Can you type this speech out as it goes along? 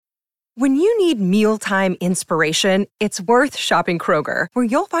When you need mealtime inspiration, it's worth shopping Kroger, where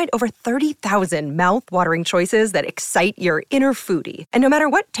you'll find over 30,000 mouth-watering choices that excite your inner foodie. And no matter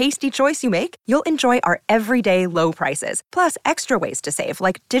what tasty choice you make, you'll enjoy our everyday low prices, plus extra ways to save,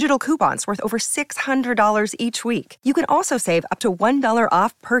 like digital coupons worth over $600 each week. You can also save up to $1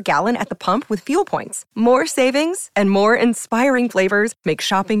 off per gallon at the pump with fuel points. More savings and more inspiring flavors make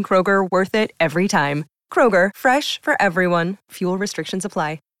shopping Kroger worth it every time. Kroger, fresh for everyone. Fuel restrictions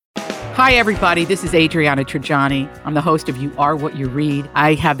apply. Hi, everybody. This is Adriana Trajani. I'm the host of You Are What You Read.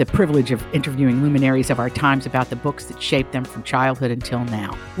 I have the privilege of interviewing luminaries of our times about the books that shaped them from childhood until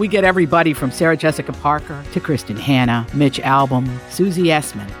now. We get everybody from Sarah Jessica Parker to Kristen Hanna, Mitch Albom, Susie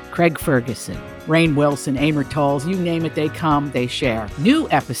Essman, Craig Ferguson, Rainn Wilson, Amor Tolls, you name it, they come, they share. New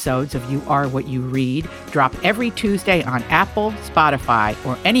episodes of You Are What You Read drop every Tuesday on Apple, Spotify,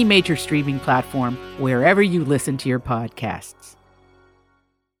 or any major streaming platform wherever you listen to your podcasts.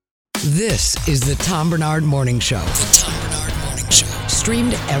 This is the Tom Barnard Morning Show. The Tom Barnard Morning Show.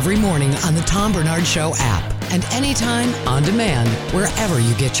 Streamed every morning on the Tom Barnard Show app and anytime on demand wherever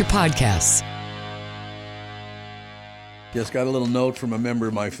you get your podcasts. Just got a little note from a member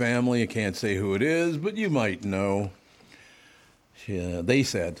of my family. I can't say who it is, but you might know. They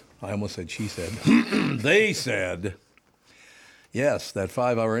said, I almost said she said, they said, yes, that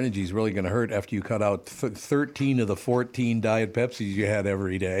 5-hour energy is really going to hurt after you cut out 13 of the 14 Diet Pepsis you had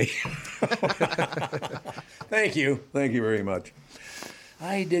every day. Thank you. Thank you very much.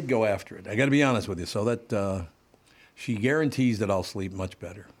 I did go after it. I got to be honest with you. So that she guarantees that I'll sleep much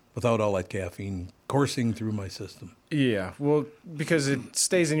better without all that caffeine coursing through my system. Yeah, well, because it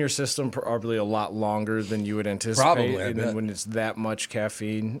stays in your system probably a lot longer than you would anticipate. Probably, and then when it's that much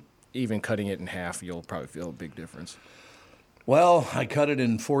caffeine, even cutting it in half, you'll probably feel a big difference. Well, I cut it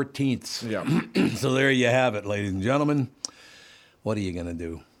in 14ths. Yeah. So there you have it, ladies and gentlemen. What are you going to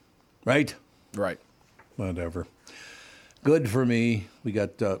do? Right? Right. Whatever. Good for me. We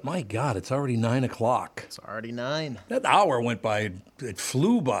got, my God, it's already 9 o'clock. It's already 9. That hour went by, it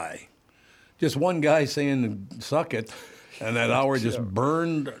flew by. Just one guy saying, suck it, and that hour just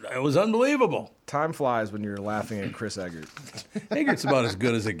burned. It was unbelievable. Time flies when you're laughing at Chris Eggert. Eggert's about as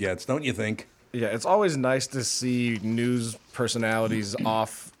good as it gets, don't you think? Yeah, it's always nice to see news personalities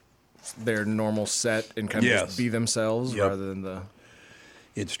off their normal set and kind of just be themselves rather than the...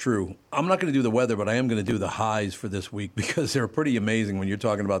 It's true. I'm not going to do the weather, but I am going to do the highs for this week because they're pretty amazing when you're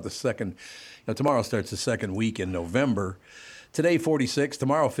talking about the second... tomorrow starts the second week in November. Today, 46.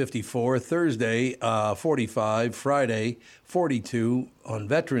 Tomorrow, 54. Thursday, 45. Friday, 42. On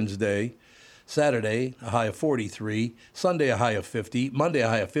Veterans Day, Saturday, a high of 43. Sunday, a high of 50. Monday, a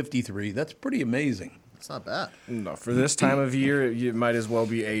high of 53. That's pretty amazing. It's not bad. No, for this time of year, it might as well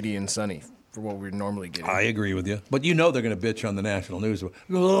be 80 and sunny for what we're normally getting. I agree with you. But you know they're going to bitch on the national news about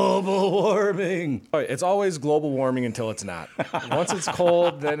global warming. Oh, it's always global warming until it's not. Once it's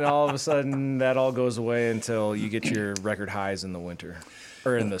cold, then all of a sudden that all goes away until you get your record highs in the winter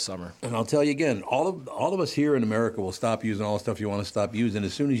or in the summer. And I'll tell you again, all of us here in America will stop using all the stuff you want to stop using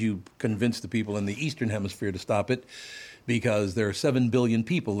as soon as you convince the people in the Eastern Hemisphere to stop it because there are 7 billion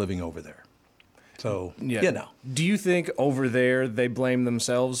people living over there. So, you know. Do you think over there they blame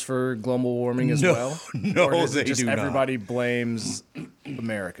themselves for global warming as well? No, or is they it just do not. everybody blames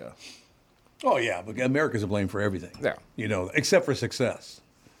America? Oh, yeah, but America's to blame for everything. Yeah. You know, except for success.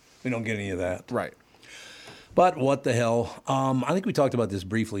 We don't get any of that. Right. But what the hell? I think we talked about this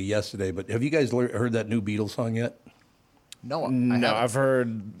briefly yesterday, but have you guys heard that new Beatles song yet? No, I've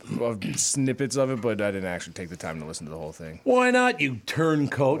heard snippets of it, but I didn't actually take the time to listen to the whole thing. Why not, you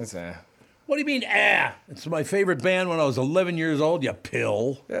turncoat? It's, What do you mean, It's my favorite band when I was 11 years old, you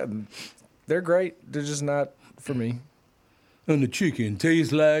pill. Yeah, they're great. They're just not for me. And the chicken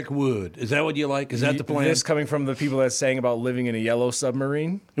tastes like wood. Is that what you like? Is that the plan? This coming from the people that sang about living in a yellow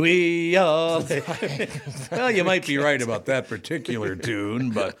submarine? We all... Well, you might be right about that particular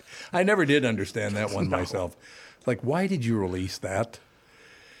tune, but I never did understand that one myself. Like, why did you release that?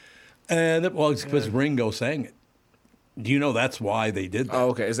 Well, it's because Ringo sang it. Do you know that's why they did that? Oh,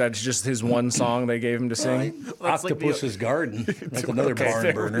 okay. Is that just his one song they gave him to sing? Octopus's Garden. That's another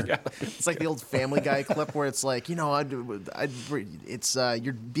barn burner. It's like the old Family Guy clip where it's like, you're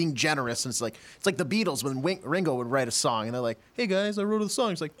being generous, and it's like the Beatles when Ringo would write a song, and they're like, "Hey guys, I wrote a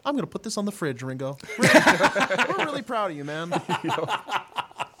song." He's like, "I'm gonna put this on the fridge, Ringo. We're really proud of you, man."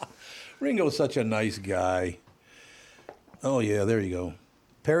 Ringo's such a nice guy. Oh yeah, there you go.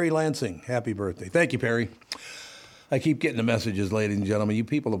 Perry Lansing, happy birthday. Thank you, Perry. I keep getting the messages, ladies and gentlemen. You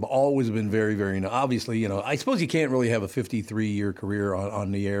people have always been very, very nice. Obviously, I suppose you can't really have a 53-year career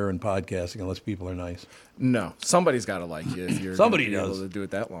on the air and podcasting unless people are nice. No. Somebody's got to like you if you're Somebody able does. to do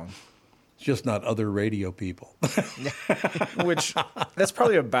it that long. It's just not other radio people. Which that's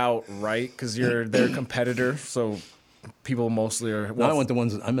probably about right because they're a competitor, so people mostly are. No,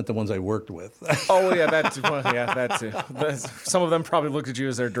 I meant the ones I worked with. Oh yeah, that too. Well, yeah, that too. Some of them probably looked at you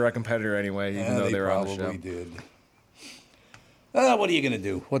as their direct competitor anyway, even though they were on the show. Probably did. What are you going to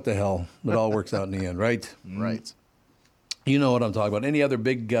do? What the hell? It all works out in the end, right? Right. You know what I'm talking about. Any other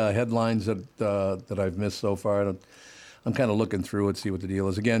big headlines that I've missed so far? I'm kind of looking through it, see what the deal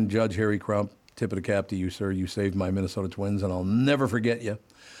is. Again, Judge Harry Crump, tip of the cap to you, sir. You saved my Minnesota Twins, and I'll never forget you.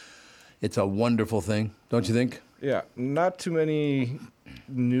 It's a wonderful thing, don't you think? Yeah, not too many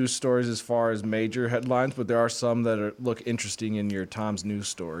news stories as far as major headlines, but there are some that look interesting in your Tom's news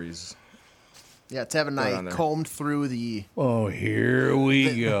stories. Yeah, Tevin and I combed through the. Oh, here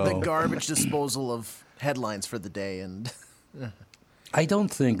we go. The garbage disposal of headlines for the day, and. I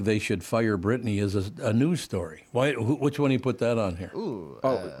don't think they should fire Britney as a news story. Why? Which one you put that on here? Ooh.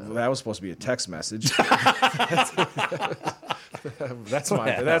 That was supposed to be a text message. That's my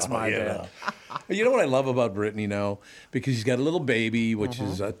bad. You know what I love about Britney now? Because she's got a little baby, which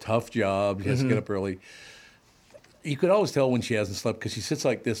is a tough job. She has to get up early. You could always tell when she hasn't slept because she sits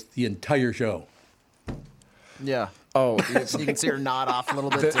like this the entire show. Yeah. Oh, you can see her nod off a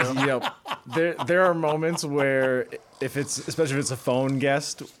little bit too. Yep. There are moments where, especially if it's a phone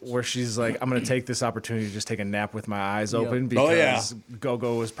guest, where she's like, "I'm going to take this opportunity to just take a nap with my eyes open," because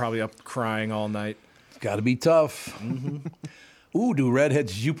Go-Go was probably up crying all night. It's got to be tough. Ooh, do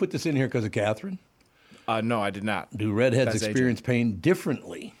redheads? Did you put this in here because of Catherine? No, I did not. Do redheads That's experience pain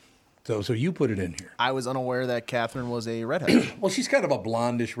differently? So you put it in here. I was unaware that Catherine was a redhead. Well, she's kind of a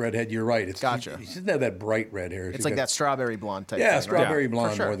blondish redhead. You're right. Gotcha. She doesn't have that bright red hair. It's like that strawberry blonde type. Yeah, thing, strawberry right?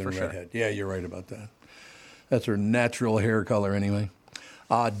 blonde For more than for redhead. Yeah, you're right about that. That's her natural hair color anyway.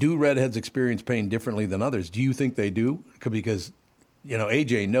 Do redheads experience pain differently than others? Do you think they do? Because,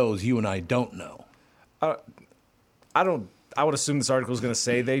 AJ knows, you and I don't know. I don't. I would assume this article is going to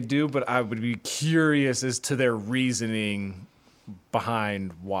say they do, but I would be curious as to their reasoning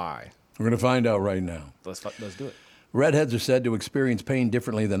behind why. We're going to find out right now. Let's do it. Redheads are said to experience pain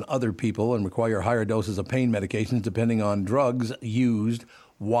differently than other people and require higher doses of pain medications depending on drugs used.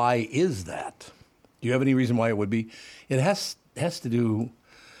 Why is that? Do you have any reason why it would be? It has to do,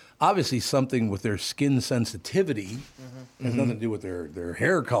 obviously, something with their skin sensitivity. It has nothing to do with their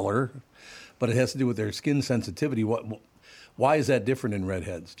hair color, but it has to do with their skin sensitivity. Why is that different in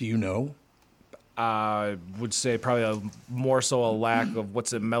redheads? Do you know? I would say probably more so a lack of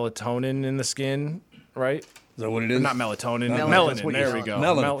melatonin in the skin, right? Is that what it is? Not melatonin, Not melanin. There we go.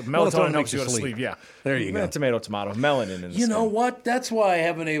 Melatonin helps you go to sleep. Yeah, there you go. Tomato. Melanin in the skin. You know what? That's why I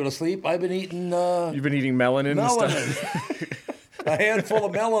haven't been able to sleep. I've been eating. You've been eating melanin. A handful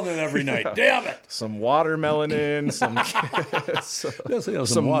of melanin every night. Damn it! Some watermelon, some musk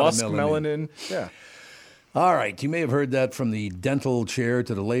melanin. Yeah. All right, you may have heard that from the dental chair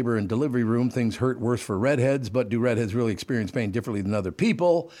to the labor and delivery room. Things hurt worse for redheads, but do redheads really experience pain differently than other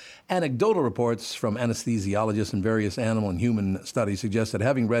people? Anecdotal reports from anesthesiologists and various animal and human studies suggest that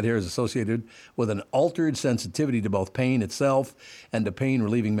having red hair is associated with an altered sensitivity to both pain itself and to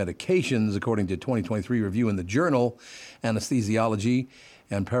pain-relieving medications, according to a 2023 review in the journal Anesthesiology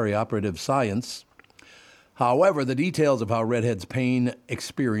and Perioperative Science. However, the details of how redheads' pain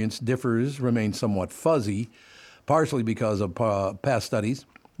experience remain somewhat fuzzy, partially because of past studies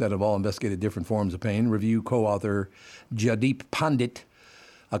that have all investigated different forms of pain. Review co-author Jadeep Pandit,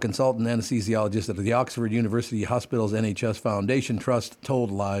 a consultant anesthesiologist at the Oxford University Hospitals NHS Foundation Trust,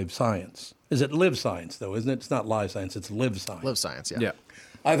 told Live Science. Is it Live Science, though, isn't it? It's not Live Science, it's Live Science. Live Science, yeah. Yeah.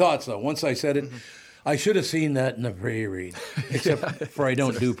 I thought so. Once I said it, I should have seen that in the pre-read, except for I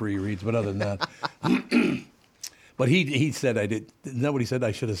don't do pre-reads, but other than that. But he said I did. Isn't that what he said?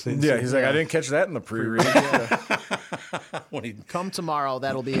 I should have seen. Yeah, he's like, I didn't catch that in the pre-read. Come tomorrow,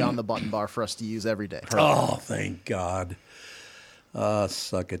 that'll be on the button bar for us to use every day. Oh, thank God.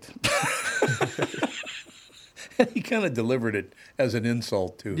 Suck it. He kind of delivered it as an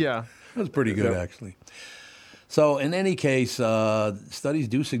insult, too. Yeah. It was pretty good, actually. So in any case, studies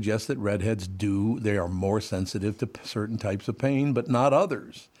do suggest that redheads they are more sensitive to certain types of pain, but not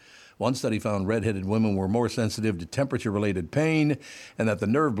others. One study found redheaded women were more sensitive to temperature-related pain and that the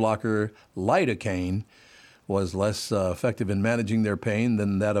nerve blocker lidocaine was less effective in managing their pain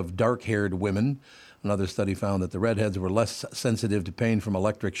than that of dark-haired women. Another study found that the redheads were less sensitive to pain from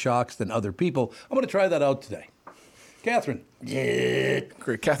electric shocks than other people. I'm going to try that out today. Catherine. Yeah.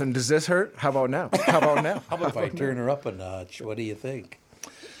 Great. Catherine, does this hurt? How about now? How about if I turn her up a notch? What do you think?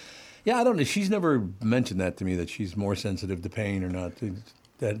 Yeah, I don't know. She's never mentioned that to me, that she's more sensitive to pain or not.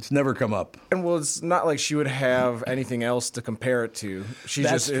 That's never come up. And well, it's not like she would have anything else to compare it to. She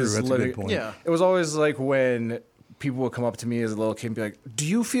That's just true. is That's a good point. Yeah. It was always like when people would come up to me as a little kid and be like, "Do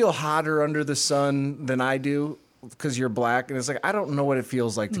you feel hotter under the sun than I do? Because you're black." And it's like, I don't know what it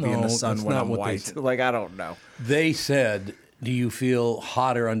feels like to be in the sun that's when not I'm what they white. said. Like, I don't know. They said, "Do you feel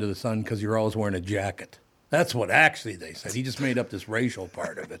hotter under the sun because you're always wearing a jacket?" That's what actually they said. He just made up this racial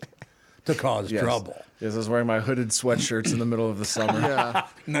part of it to cause trouble. Yes, I was wearing my hooded sweatshirts in the middle of the summer. Yeah.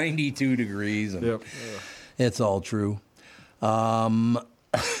 92 degrees. And Yep. It's all true.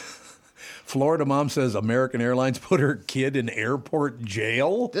 Florida mom says American Airlines put her kid in airport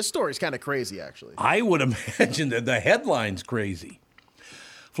jail. This story's kind of crazy, actually. I would imagine that the headline's crazy.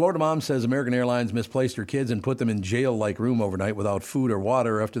 Florida mom says American Airlines misplaced her kids and put them in jail-like room overnight without food or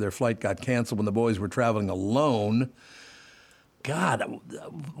water after their flight got canceled when the boys were traveling alone. God,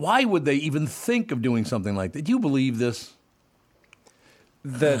 why would they even think of doing something like that? Do you believe this? I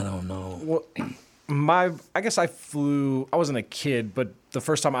don't know. Well, I guess I wasn't a kid, but the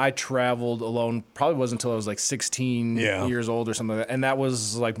first time I traveled alone probably wasn't until I was like 16 years old or something like that. And that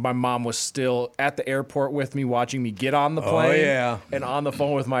was like my mom was still at the airport with me, watching me get on the plane. Oh, yeah. And on the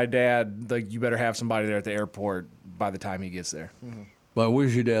phone with my dad, like, you better have somebody there at the airport by the time he gets there. Mm-hmm. Well,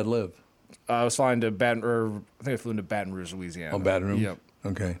 where's your dad live? I was flying to I think I flew into Baton Rouge, Louisiana. Oh, Baton Rouge? Yep.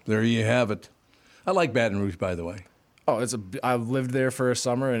 Okay, there you have it. I like Baton Rouge, by the way. Oh, I lived there for a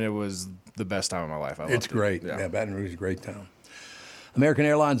summer, and it was the best time of my life. I loved It's great. it. Yeah, Baton Rouge is a great town. American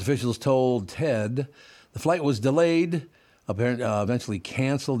Airlines officials told Ted the flight was delayed, eventually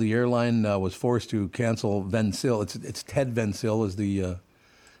canceled. The airline was forced to cancel Vensil. It's Ted Vensil is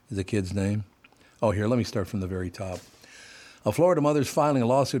the kid's name. Oh, here, let me start from the very top. A Florida mother's filing a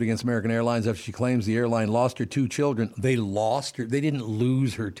lawsuit against American Airlines after she claims the airline lost her 2 children. They lost her. They didn't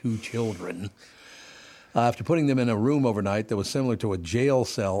lose her 2 children. After putting them in a room overnight that was similar to a jail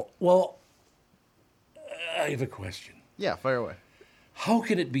cell. Well, I have a question. Yeah, fire away. How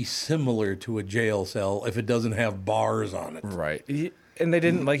can it be similar to a jail cell if it doesn't have bars on it? Right. And they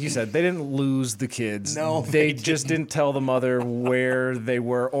didn't, like you said, they didn't lose the kids. No, they just didn't tell the mother where they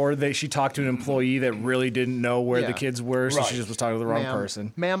were, or she talked to an employee that really didn't know where the kids were, so she just was talking to the wrong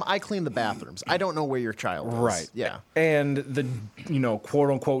person. Ma'am, I clean the bathrooms. I don't know where your child is. Right. Yeah. And the, quote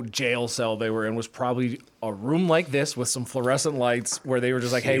unquote jail cell they were in was probably a room like this with some fluorescent lights where they were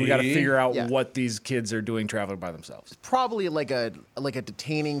just like, hey, we got to figure out what these kids are doing traveling by themselves. Probably like a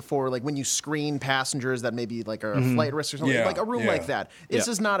detaining for like when you screen passengers that maybe like are a flight risk or something. Yeah, Like a room like that. This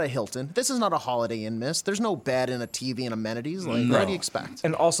Yeah. is not a Hilton. This is not a Holiday Inn, miss. There's no bed and a TV and amenities. Like, what do you expect?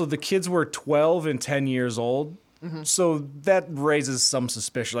 And also, the kids were 12 and 10 years old. So that raises some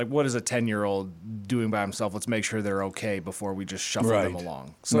suspicion. Like, what is a 10-year-old doing by himself? Let's make sure they're okay before we just shuffle them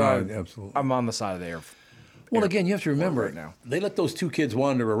along. So Absolutely. I'm on the side of the air. Well, again, you have to remember, right now. they let those 2 kids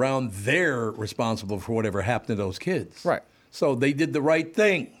wander around. They're responsible for whatever happened to those kids. Right. So they did the right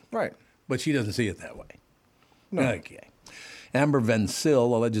thing. Right. But she doesn't see it that way. No. Okay. Amber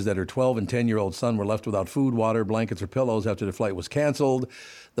Vensil alleges that her 12 and 10-year-old son were left without food, water, blankets, or pillows after the flight was canceled.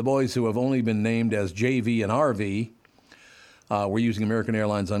 The boys, who have only been named as JV and RV, were using American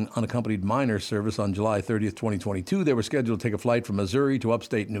Airlines unaccompanied minor service on July 30th, 2022. They were scheduled to take a flight from Missouri to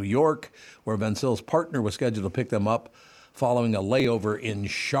upstate New York, where Vensil's partner was scheduled to pick them up following a layover in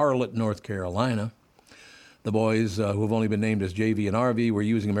Charlotte, North Carolina. The boys, who have only been named as JV and RV, were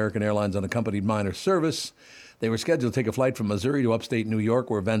using American Airlines unaccompanied minor service. They were scheduled to take a flight from Missouri to upstate New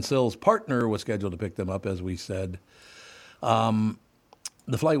York, where Vensil's partner was scheduled to pick them up, as we said.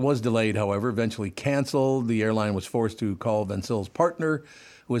 The flight was delayed, however, eventually canceled. The airline was forced to call Vensil's partner,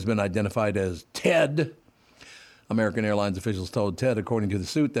 who has been identified as Ted. American Airlines officials told Ted, according to the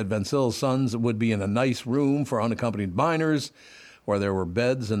suit, that Vensil's sons would be in a nice room for unaccompanied minors, where there were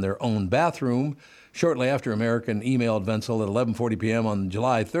beds and their own bathroom. Shortly after, American emailed Vensil at 11:40 p.m. on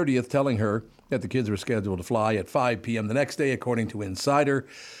July 30th, telling her that the kids were scheduled to fly at 5 p.m. the next day, according to Insider.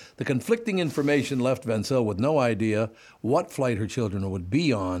 The conflicting information left Vensil with no idea what flight her children would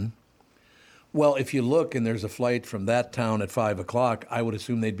be on. Well, if you look and there's a flight from that town at 5 o'clock, I would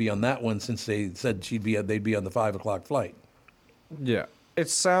assume they'd be on that one, since they said they'd be on the 5 o'clock flight. Yeah. It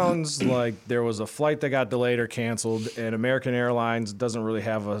sounds like there was a flight that got delayed or canceled, and American Airlines doesn't really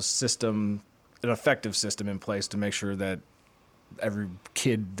have an effective system in place to make sure that every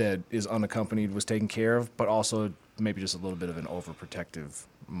kid that is unaccompanied was taken care of, but also maybe just a little bit of an overprotective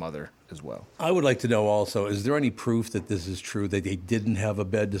mother as well. I would like to know also, is there any proof that this is true, that they didn't have a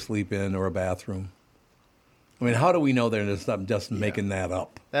bed to sleep in or a bathroom? I mean, how do we know they're just making that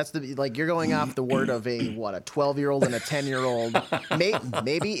up? That's you're going off the word of a 12-year-old and a 10-year-old.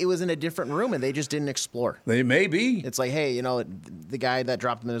 Maybe it was in a different room and they just didn't explore. They may be. It's like, hey, the guy that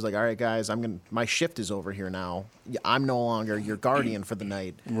dropped them in is like, all right, guys, my shift is over here now. I'm no longer your guardian for the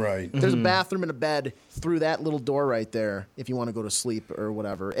night. Right. There's a bathroom and a bed through that little door right there if you want to go to sleep or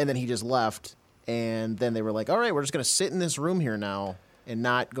whatever. And then he just left. And then they were like, all right, we're just going to sit in this room here now and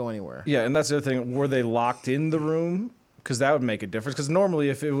not go anywhere. Yeah, and that's the other thing. Were they locked in the room? Because that would make a difference. Because normally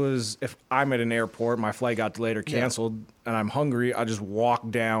if I'm at an airport, my flight got delayed or canceled, and I'm hungry, I just walk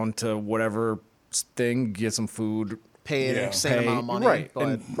down to whatever thing, get some food. Pay an insane amount of money.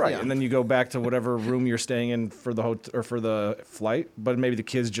 Right, and then you go back to whatever room you're staying in for the or for the flight. But maybe the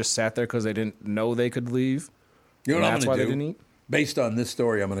kids just sat there because they didn't know they could leave. You know what I'm that's going why to do? They didn't eat? Based on this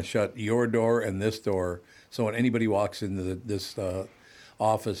story, I'm going to shut your door and this door. So when anybody walks into this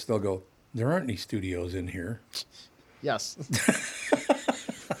office, they'll go, there aren't any studios in here. Yes.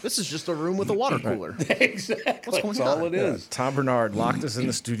 This is just a room with a water cooler. Exactly. That's all it is. Tom Barnard locked us in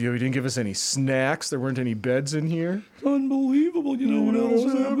the studio. He didn't give us any snacks. There weren't any beds in here. It's unbelievable. You know what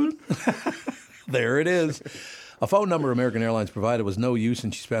else happened? There it is. A phone number American Airlines provided was no use,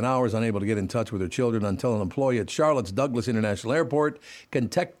 and she spent hours unable to get in touch with her children until an employee at Charlotte's Douglas International Airport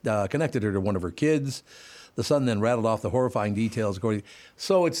connected her to one of her kids. The son then rattled off the horrifying details.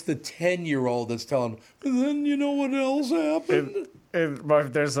 So it's the 10-year-old that's telling, and then you know what else happened?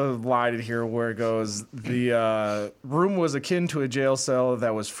 There's a line in here where it goes, the room was akin to a jail cell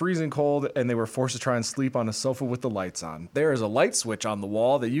that was freezing cold, and they were forced to try and sleep on a sofa with the lights on. There is a light switch on the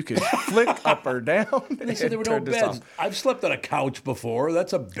wall that you could flick up or down. And they said there were no beds. I've slept on a couch before.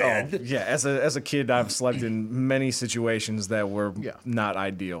 That's a bed. Oh, yeah, as a kid, I've slept in many situations that were not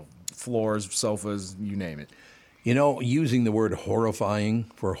ideal. Floors, sofas, you name it. You know, using the word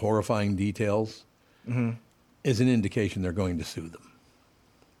horrifying for horrifying details is an indication they're going to sue them.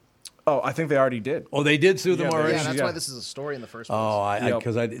 Oh, I think they already did. Oh, they did sue them already? Yeah, that's why this is a story in the first place. Oh,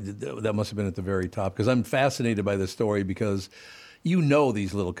 because that must have been at the very top. Because I'm fascinated by this story because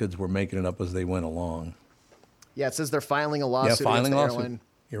these little kids were making it up as they went along. Yeah, it says they're filing a lawsuit. Yeah, filing a lawsuit. Airline.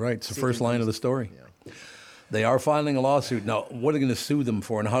 You're right. It's the first line of the story. Yeah. They are filing a lawsuit. Now, what are they going to sue them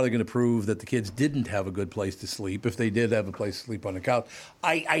for, and how are they going to prove that the kids didn't have a good place to sleep if they did have a place to sleep on the couch?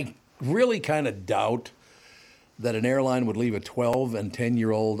 I really kind of doubt that an airline would leave a 12 and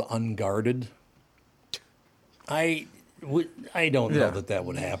 10-year-old unguarded. I don't know that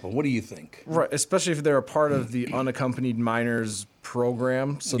would happen. What do you think? Right, especially if they're a part of the unaccompanied minors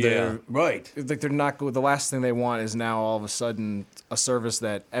program. So they're right. Like they're not. The last thing they want is now all of a sudden a service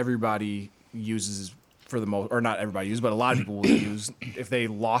that everybody uses. For the most, or not everybody uses, but a lot of people will use. If they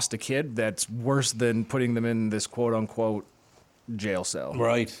lost a kid, that's worse than putting them in this quote unquote jail cell.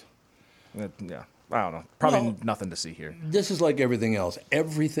 Right. I don't know. Probably nothing to see here. This is like everything else.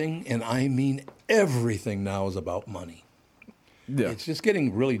 Everything, and I mean everything now, is about money. Yeah. It's just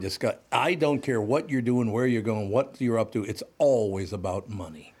getting really disgusting. I don't care what you're doing, where you're going, what you're up to. It's always about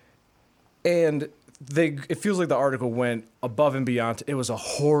money. And it feels like the article went above and beyond. It was a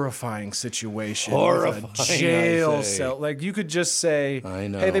horrifying situation. Horrifying, with a jail cell. Like, you could just say, I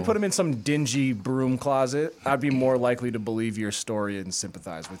know. Hey, they put him in some dingy broom closet. I'd be more likely to believe your story and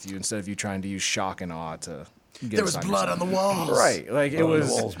sympathize with you instead of you trying to use shock and awe to get there was blood on the walls. Right. Like, it was.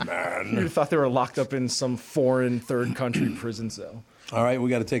 Walls, man. You thought they were locked up in some foreign third country prison cell. All right,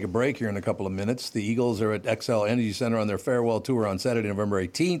 we got to take a break here in a couple of minutes. The Eagles are at XL Energy Center on their farewell tour on Saturday, November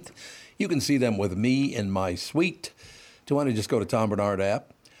 18th. You can see them with me in my suite. To want to just go to Tom Barnard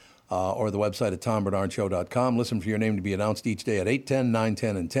app or the website at tombarnardshow.com. Listen for your name to be announced each day at 8:10,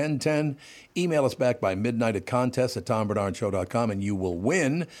 9:10, and 10:10. Email us back by midnight at contest@tombarnardshow.com, and you will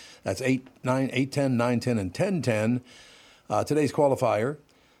win. That's 8:10, 9:10, and 10:10. Today's qualifier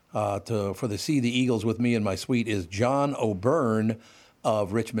for the See the Eagles with me in my suite is John O'Byrne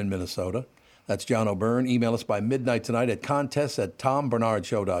of Richmond, Minnesota. That's John O'Byrne. Email us by midnight tonight at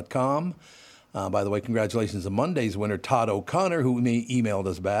contest@tombarnardshow.com. By the way, congratulations to Monday's winner, Todd O'Connor, who emailed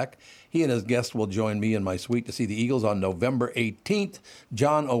us back. He and his guest will join me in my suite to see the Eagles on November 18th.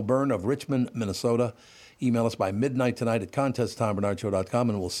 John O'Byrne of Richmond, Minnesota. Email us by midnight tonight at contest@tombarnardshow.com,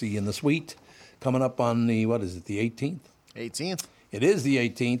 and we'll see you in the suite. Coming up on the 18th? 18th. It is the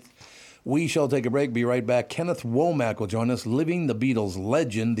 18th. We shall take a break, be right back. Kenneth Womack will join us, living the Beatles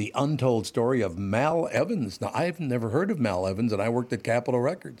legend, the untold story of Mal Evans. Now, I've never heard of Mal Evans, and I worked at Capitol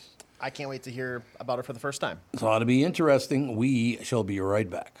Records. I can't wait to hear about it for the first time. So it ought to be interesting. We shall be right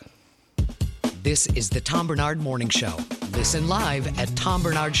back. This is the Tom Barnard Morning Show. Listen live at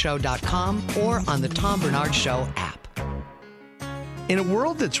tombarnardshow.com or on the Tom Barnard Show app. In a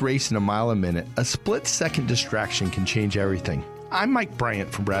world that's racing a mile a minute, a split-second distraction can change everything. I'm Mike Bryant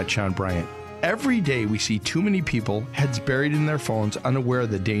from Bradshaw & Bryant. Every day we see too many people, heads buried in their phones, unaware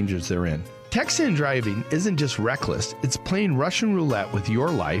of the dangers they're in. Texting and driving isn't just reckless, it's playing Russian roulette with your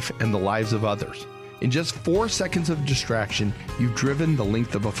life and the lives of others. In just 4 seconds of distraction, you've driven the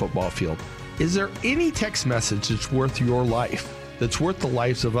length of a football field. Is there any text message that's worth your life, that's worth the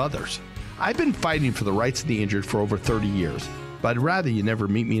lives of others? I've been fighting for the rights of the injured for over 30 years. But I'd rather you never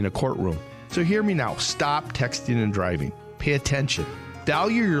meet me in a courtroom. So hear me now. Stop texting and driving. Pay attention.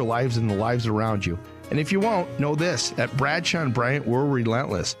 Value your lives and the lives around you. And if you won't, know this. At Bradshaw & Bryant, we're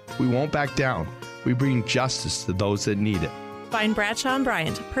relentless. We won't back down. We bring justice to those that need it. Find Bradshaw &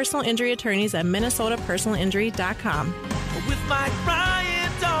 Bryant, personal injury attorneys at minnesotapersonalinjury.com. With Mike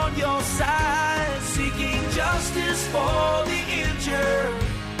Bryant on your side, seeking justice for the injured.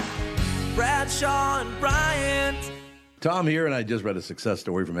 Bradshaw & Bryant. Tom here, and I just read a success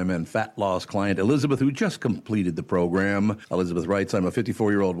story from MN fat loss client Elizabeth, who just completed the program. Elizabeth writes, I'm a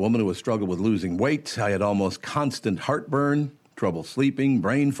 54-year-old woman who has struggled with losing weight. I had almost constant heartburn, trouble sleeping,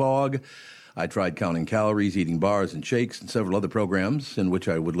 brain fog. I tried counting calories, eating bars and shakes, and several other programs in which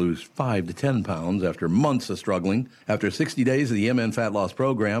I would lose 5 to 10 pounds after months of struggling. After 60 days of the MN Fat Loss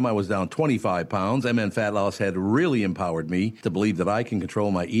program, I was down 25 pounds. MN Fat Loss had really empowered me to believe that I can control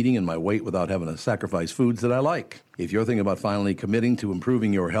my eating and my weight without having to sacrifice foods that I like. If you're thinking about finally committing to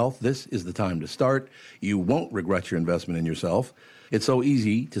improving your health, this is the time to start. You won't regret your investment in yourself. It's so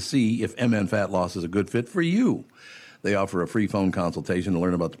easy to see if MN Fat Loss is a good fit for you. They offer a free phone consultation to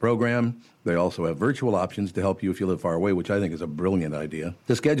learn about the program. They also have virtual options to help you if you live far away, which I think is a brilliant idea.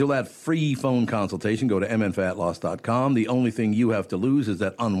 To schedule that free phone consultation, go to mnfatloss.com. The only thing you have to lose is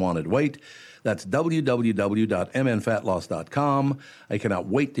that unwanted weight. That's www.mnfatloss.com. I cannot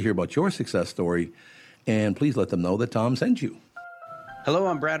wait to hear about your success story, and please let them know that Tom sent you. Hello,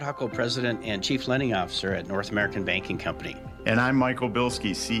 I'm Brad Huckle, President and Chief Lending Officer at North American Banking Company. And I'm Michael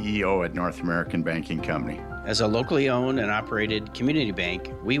Bilski, CEO at North American Banking Company. As a locally owned and operated community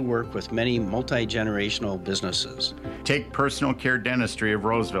bank, we work with many multi-generational businesses. Take Personal Care Dentistry of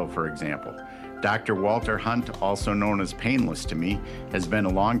Roseville, for example. Dr. Walter Hunt, also known as Painless to me, has been a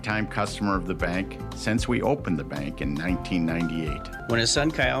longtime customer of the bank since we opened the bank in 1998. When his son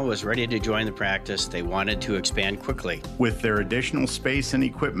Kyle was ready to join the practice, they wanted to expand quickly. With their additional space and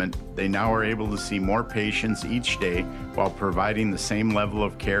equipment, they now are able to see more patients each day while providing the same level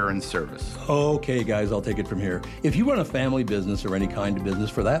of care and service. Okay, guys, I'll take it from here. If you run a family business or any kind of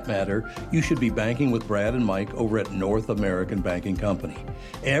business for that matter, you should be banking with Brad and Mike over at North American Banking Company.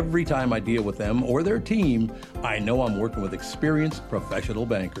 Every time I deal with them or their team, I know I'm working with experienced professional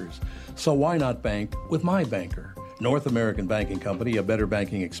bankers. So why not bank with my banker? North American Banking Company, a better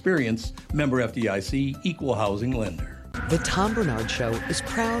banking experience, member FDIC, equal housing lender. The Tom Barnard Show is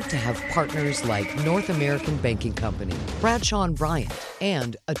proud to have partners like North American Banking Company, Bradshaw & Bryant,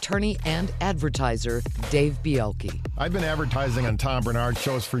 and attorney and advertiser Dave Bielke. I've been advertising on Tom Barnard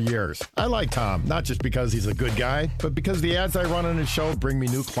shows for years. I like Tom, not just because he's a good guy, but because the ads I run on his show bring me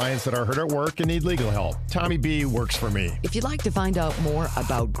new clients that are hurt at work and need legal help. Tommy B works for me. If you'd like to find out more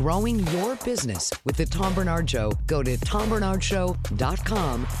about growing your business with the Tom Barnard Show, go to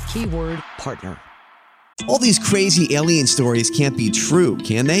tombarnardshow.com, keyword partner. All these crazy alien stories can't be true,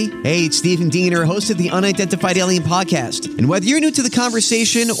 can they? Hey, it's Stephen Diener, host of the Unidentified Alien Podcast. And whether you're new to the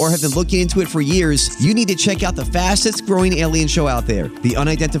conversation or have been looking into it for years, you need to check out the fastest growing alien show out there, the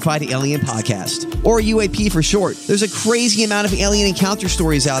Unidentified Alien Podcast, or UAP for short. There's a crazy amount of alien encounter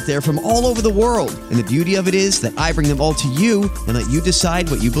stories out there from all over the world. And the beauty of it is that I bring them all to you and let you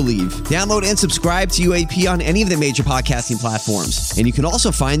decide what you believe. Download and subscribe to UAP on any of the major podcasting platforms. And you can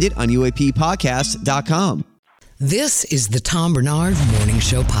also find it on UAPpodcast.com. This is the Tom Barnard Morning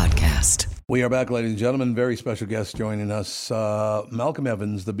Show Podcast. We are back, ladies and gentlemen. Very special guest joining us. Malcolm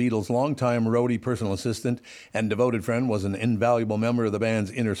Evans, the Beatles' longtime roadie, personal assistant, and devoted friend, was an invaluable member of the band's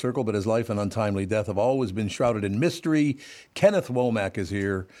inner circle, but his life and untimely death have always been shrouded in mystery. Kenneth Womack is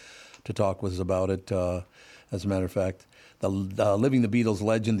here to talk with us about it. As a matter of fact, the Living the Beatles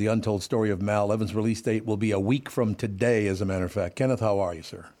legend, the untold story of Mal Evans' release date will be a week from today, as a matter of fact. Kenneth, how are you,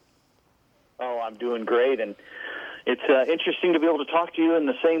 sir? Oh, I'm doing great, and it's interesting to be able to talk to you in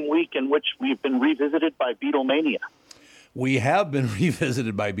the same week in which we've been revisited by Beatlemania. We have been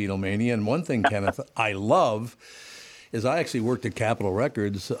revisited by Beatlemania, and one thing, Kenneth, I love is I actually worked at Capitol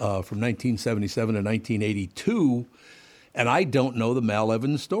Records from 1977 to 1982, and I don't know the Mal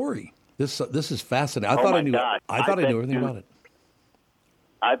Evans story. This is fascinating. I thought I knew everything about it.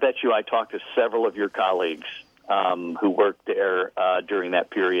 I bet you I talked to several of your colleagues who worked there during that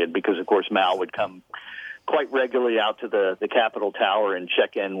period because, of course, Mal would come quite regularly out to the Capitol Tower and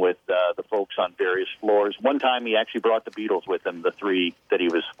check in with the folks on various floors. One time he actually brought the Beatles with him, the three that he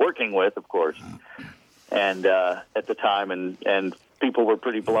was working with, of course, and at the time, and people were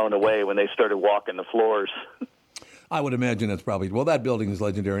pretty blown away when they started walking the floors. I would imagine that's probably, well, that building is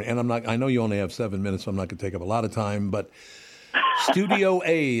legendary, and I know you only have 7 minutes, so I'm not going to take up a lot of time, but Studio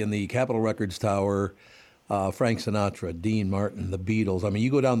A in the Capitol Records Tower, Frank Sinatra, Dean Martin, the Beatles. I mean, you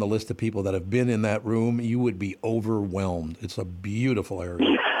go down the list of people that have been in that room, you would be overwhelmed. It's a beautiful area.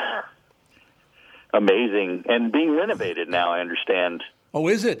 Yeah. Amazing. And being renovated now, I understand. Oh,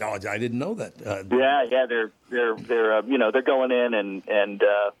 is it? Oh, I didn't know that. Yeah, they're going in and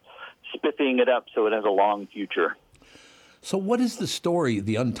spiffing it up so it has a long future. So what is the story?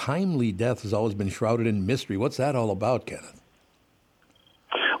 The untimely death has always been shrouded in mystery. What's that all about, Kenneth?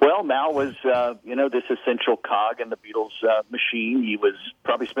 Well, Mal was, this essential cog in the Beatles machine. He was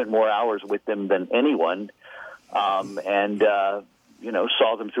probably spent more hours with them than anyone, and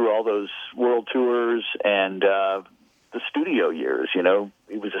saw them through all those world tours and the studio years. You know,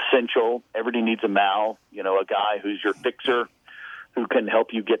 he was essential. Everybody needs a Mal, a guy who's your fixer, who can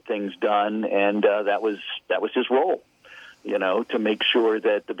help you get things done, and that was his role. To make sure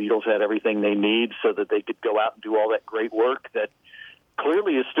that the Beatles had everything they need so that they could go out and do all that great work that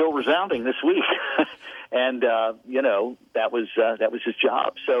clearly is still resounding this week. And, that was his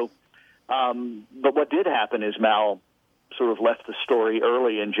job. So, but what did happen is Mal sort of left the story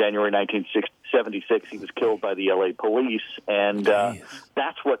early in January 1976. He was killed by the L.A. police, and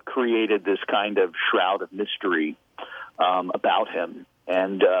that's what created this kind of shroud of mystery about him.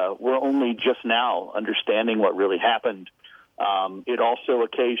 And we're only just now understanding what really happened. It also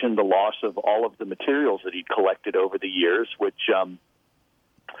occasioned the loss of all of the materials that he'd collected over the years, which,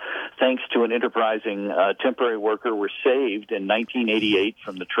 thanks to an enterprising temporary worker, were saved in 1988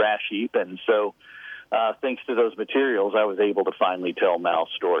 from the trash heap. And so, thanks to those materials, I was able to finally tell Mal's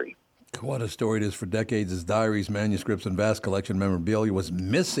story. What a story it is. For decades, his diaries, manuscripts, and vast collection of memorabilia was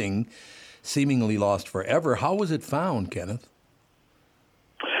missing, seemingly lost forever. How was it found, Kenneth?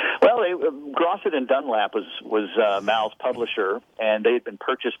 Well, Grosset and Dunlap was Mal's publisher, and they had been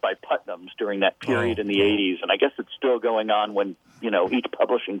purchased by Putnam's during that period in the 80s. And I guess it's still going on when, each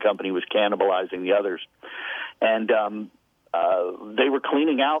publishing company was cannibalizing the others. And they were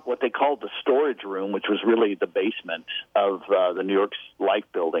cleaning out what they called the storage room, which was really the basement of the New York's Life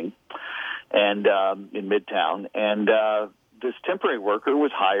building and in Midtown. And this temporary worker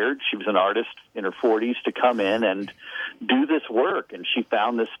was hired. She was an artist in her 40s to come in and do this work. And she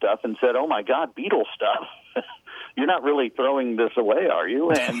found this stuff and said, "Oh, my God, Beatles stuff. You're not really throwing this away, are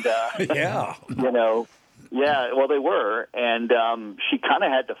you?" And, yeah. Yeah, well, they were. And she kind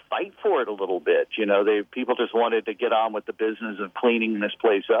of had to fight for it a little bit. People just wanted to get on with the business of cleaning this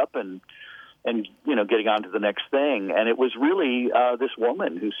place up and getting on to the next thing. And it was really this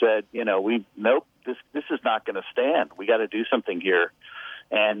woman who said, this is not going to stand. We got to do something here.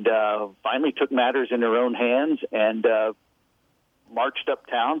 And finally took matters in her own hands and marched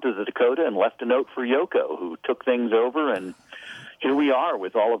uptown to the Dakota and left a note for Yoko, who took things over. And here we are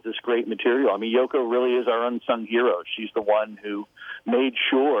with all of this great material. I mean, Yoko really is our unsung hero. She's the one who made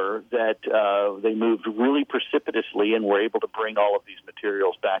sure that they moved really precipitously and were able to bring all of these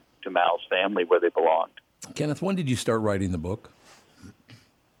materials back to Mal's family where they belonged. Kenneth, when did you start writing the book?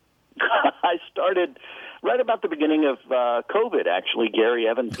 I started right about the beginning of COVID, actually. Gary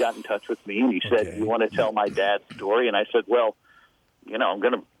Evans got in touch with me, and he said, "You want to tell my dad's story?" And I said, "Well,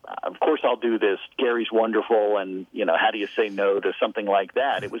 of course I'll do this. Gary's wonderful, and, how do you say no to something like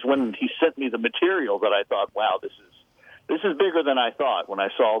that?" It was when he sent me the material that I thought, wow, this is bigger than I thought. When I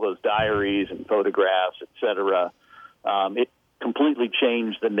saw those diaries and photographs, et cetera, it completely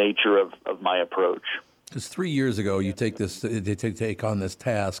changed the nature of my approach. Because 3 years ago, you take on this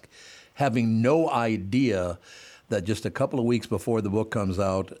task, having no idea that just a couple of weeks before the book comes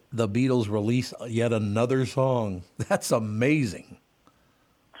out, the Beatles release yet another song. That's amazing.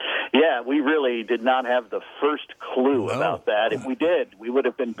 Yeah, we really did not have the first clue about that. If we did, we would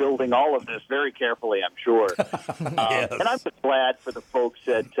have been building all of this very carefully, I'm sure. Yes. And I'm just glad for the folks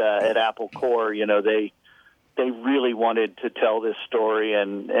at Apple Corps. They really wanted to tell this story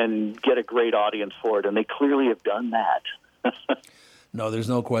and get a great audience for it, and they clearly have done that. No, there's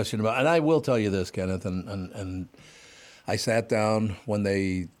no question about it. And I will tell you this, Kenneth, and I sat down when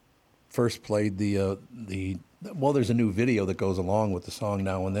they first played there's a new video that goes along with the song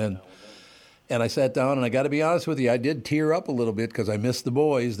now and then. And I sat down, and I got to be honest with you, I did tear up a little bit because I missed the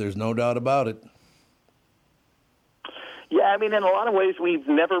boys. There's no doubt about it. Yeah, I mean, in a lot of ways, we've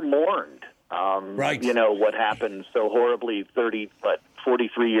never mourned. Right. What happened so horribly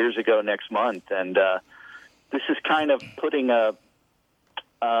 43 years ago next month. And, this is kind of putting a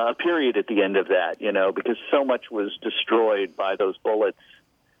period at the end of that, because so much was destroyed by those bullets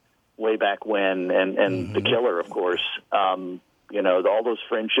way back when, and the killer, of course. All those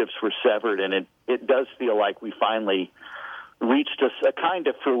friendships were severed, and it does feel like we finally reached a kind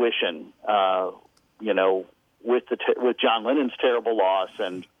of fruition, with John Lennon's terrible loss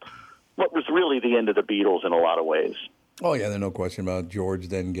and what was really the end of the Beatles in a lot of ways. Oh, yeah, there's no question about it. George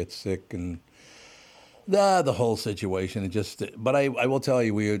then gets sick and the whole situation. But I will tell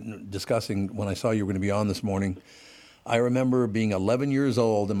you, we were discussing when I saw you were going to be on this morning. I remember being 11 years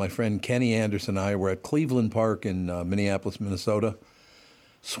old, and my friend Kenny Anderson and I were at Cleveland Park in Minneapolis, Minnesota,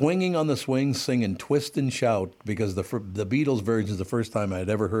 swinging on the swings, singing Twist and Shout, because the Beatles version is the first time I had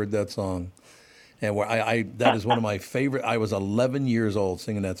ever heard that song. And that is one of my favorite. I was 11 years old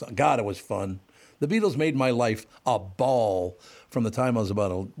singing that song. God, it was fun. The Beatles made my life a ball from the time I was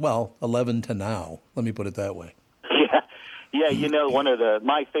about 11 to now. Let me put it that way. Yeah. One of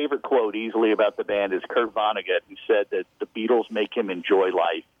my favorite quote easily about the band is Kurt Vonnegut, who said that the Beatles make him enjoy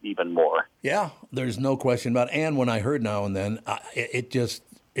life even more. Yeah, there's no question about it. And when I heard Now and Then,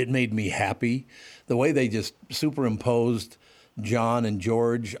 it made me happy. The way they just superimposed John and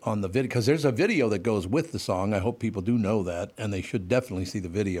George on the video, because there's a video that goes with the song. I hope people do know that, and they should definitely see the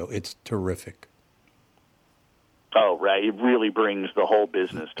video. It's terrific. Oh, right. It really brings the whole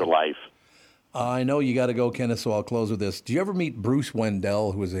business to life. I know you got to go, Kenneth, so I'll close with this. Did you ever meet Bruce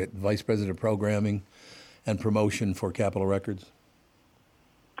Wendell, who was a vice president of programming and promotion for Capitol Records?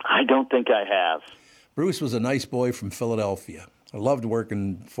 I don't think I have. Bruce was a nice boy from Philadelphia. I loved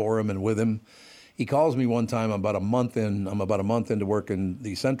working for him and with him. He calls me one time. I'm about a month into work in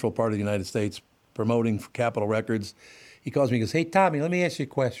the central part of the United States promoting for Capitol Records. He calls me and goes, "Hey, Tommy, let me ask you a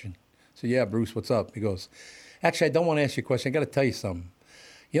question." I said, "Yeah, Bruce, what's up?" He goes, "Actually, I don't want to ask you a question. I got to tell you something.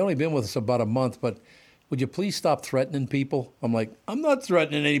 You only been with us about a month, but would you please stop threatening people?" I'm like, "I'm not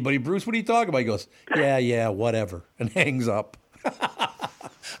threatening anybody, Bruce. What are you talking about?" He goes, yeah, whatever, and hangs up.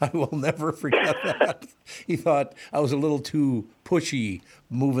 I will never forget that. He thought I was a little too pushy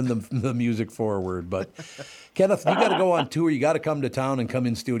moving the music forward. But, Kenneth, you got to go on tour. You got to come to town and come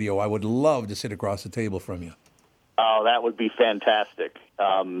in studio. I would love to sit across the table from you. Oh, that would be fantastic.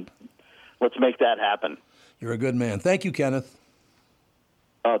 Let's make that happen. You're a good man. Thank you, Kenneth.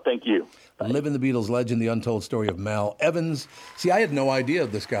 Oh, thank you. Living the Beatles legend, the untold story of Mal Evans. See, I had no idea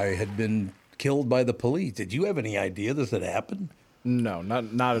this guy had been killed by the police. Did you have any idea this had happened? No,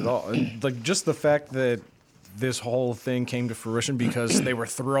 not at all. Like, just the fact that this whole thing came to fruition because they were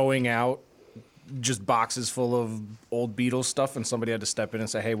throwing out just boxes full of old Beatles stuff, and somebody had to step in and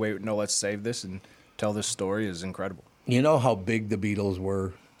say, "Hey, wait, no, let's save this and tell this story," is incredible. You know how big the Beatles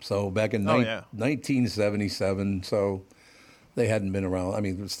were? So back in 1977, so they hadn't been around. I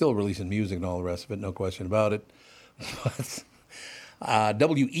mean, they're still releasing music and all the rest of it, no question about it. But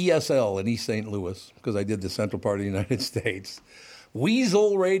WESL in East St. Louis, because I did the central part of the United States.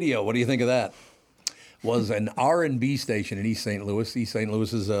 Weasel Radio, what do you think of that? Was an R&B station in East St. Louis. East St.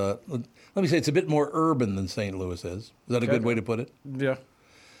 Louis is, let me say, it's a bit more urban than St. Louis is. Is that a good way to put it? Yeah.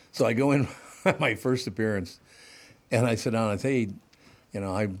 So I go in my first appearance, and I sit down and I say,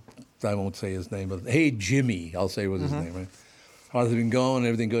 I won't say his name, but hey, Jimmy, I'll say was his name, right? How's it been going?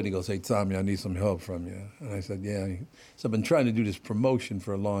 Everything good? And he goes, "Hey, Tommy, I need some help from you." And I said, "Yeah." So I've been trying to do this promotion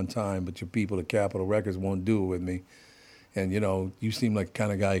for a long time, but your people at Capitol Records won't do it with me. And, you seem like the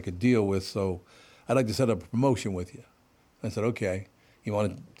kind of guy I could deal with, so I'd like to set up a promotion with you. I said, "Okay. You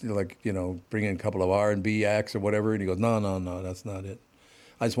want to, bring in a couple of R&B acts or whatever?" And he goes, No, that's not it.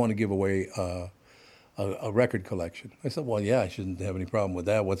 I just want to give away a record collection. I said, "Well, yeah, I shouldn't have any problem with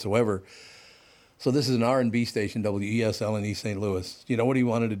that whatsoever." So this is an R&B station, WESL in East St. Louis. You know what he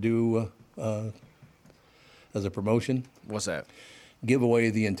wanted to do as a promotion? What's that? Give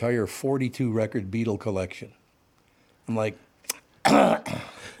away the entire 42-record Beatle collection. I'm like,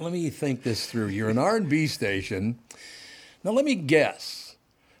 let me think this through. You're an R&B station. Now let me guess.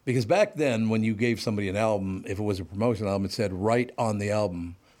 Because back then, when you gave somebody an album, if it was a promotional album, it said right on the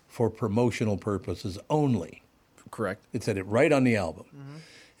album for promotional purposes only. Correct. It said it right on the album. Mm-hmm.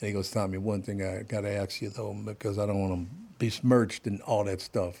 And he goes, "Tommy, one thing I got to ask you, though, because I don't want to besmirched and all that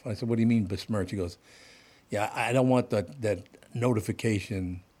stuff." I said, "What do you mean besmirched?" He goes, "Yeah, I don't want that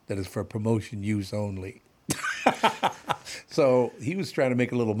notification that is for promotion use only." So he was trying to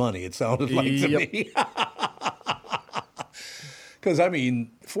make a little money, it sounded like to me. Because,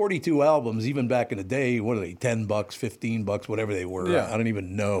 42 albums, even back in the day, what are they, $10, $15, whatever they were. Yeah. I don't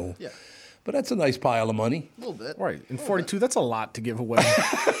even know. Yeah. But that's a nice pile of money. A little bit. Right. And 42, that's a lot to give away.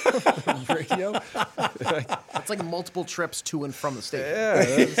 Radio. It's like multiple trips to and from the state. Yeah.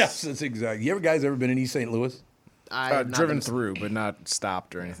 Yes, that's exactly. You guys ever been in East St. Louis? I've driven through, but not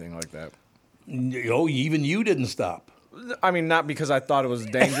stopped or anything like that. Oh, even you didn't stop. I mean, not because I thought it was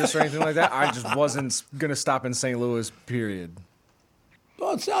dangerous or anything like that. I just wasn't going to stop in St. Louis, period.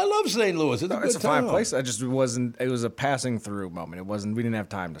 Oh, I love St. Louis. It's a fine place. I just wasn't. It was a passing through moment. It wasn't. We didn't have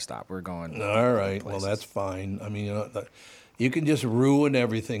time to stop. We're going. All right. Well, that's fine. I mean, you can just ruin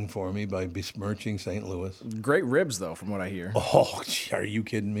everything for me by besmirching St. Louis. Great ribs, though, from what I hear. Oh, are you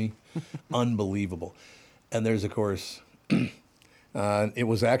kidding me? Unbelievable. And there's, of course, it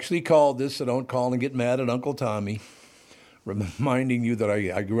was actually called this, so don't call and get mad at Uncle Tommy, reminding you that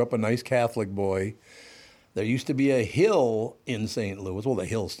I grew up a nice Catholic boy. There used to be a hill in St. Louis. Well, the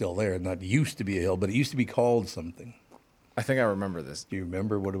hill's still there. Not used to be a hill, but it used to be called something. I think I remember this. Do you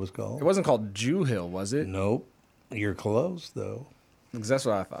remember what it was called? It wasn't called Jew Hill, was it? Nope. You're close, though. Because that's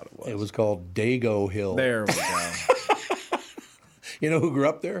what I thought it was. It was called Dago Hill. There we go. You know who grew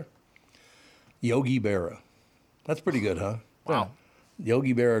up there? Yogi Berra. That's pretty good, huh? Wow.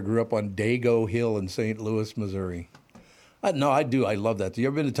 Yogi Berra grew up on Dago Hill in St. Louis, Missouri. No, I do. I love that. Have you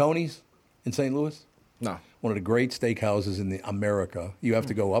ever been to Tony's in St. Louis? No. One of the great steakhouses in America. You have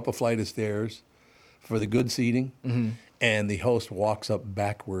to go up a flight of stairs for the good seating, and the host walks up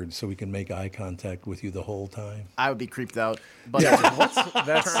backwards so he can make eye contact with you the whole time. I would be creeped out. But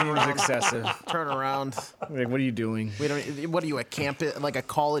That seems excessive. Turn around. Like, what are you doing? What are you, a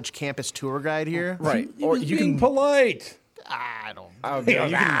college campus tour guide here? Right. Or you can polite. I don't.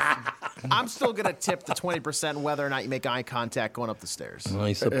 I'm still going to tip the 20% whether or not you make eye contact going up the stairs.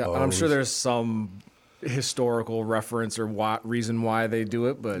 I suppose. I'm sure there's some historical reference or reason why they do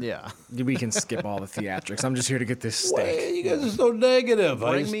it, but we can skip all the theatrics. I'm just here to get this steak. Well, you guys are so negative.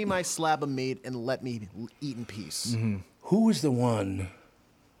 Bring me my slab of meat and let me eat in peace. Mm-hmm. Who was the one?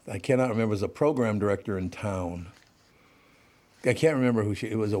 I cannot remember. It was a program director in town. I can't remember who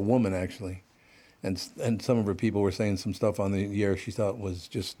it was. A woman, actually. And some of her people were saying some stuff on the air she thought was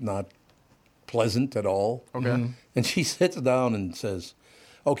just not pleasant at all. Okay. Mm-hmm. And she sits down and says,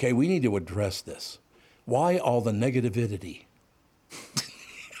 okay, we need to address this. Why all the negativity?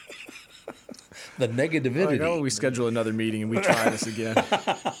 The negativity. Why don't we schedule another meeting and we try this again?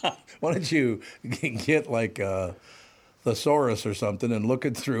 Why don't you get like a thesaurus or something and look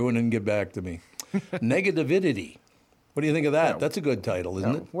it through and then get back to me? Negativity. What do you think of that? That's a good title,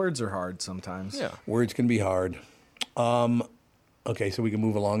 isn't it? Words are hard sometimes. Yeah. Words can be hard. Okay, so we can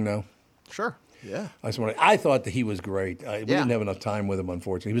move along now? Sure. Yeah. I thought that he was great. We didn't have enough time with him,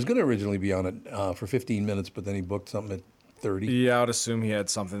 unfortunately. He was going to originally be on it for 15 minutes, but then he booked something at 30. Yeah, I would assume he had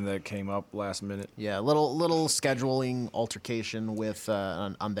something that came up last minute. Yeah, little scheduling altercation with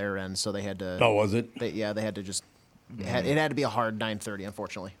on their end, so they had to. Oh, was it? They had to just. It had to be a hard 9:30,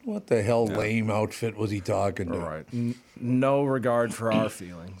 unfortunately. What the hell lame outfit was he talking to? All right. No regard for our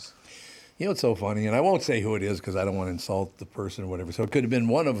feelings. You know what's so funny? And I won't say who it is because I don't want to insult the person or whatever. So it could have been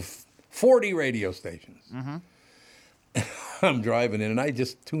one of 40 radio stations. Mm-hmm. I'm driving in, and I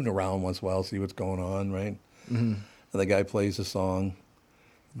just tune around once in a while, see what's going on, right? Mm-hmm. And the guy plays a song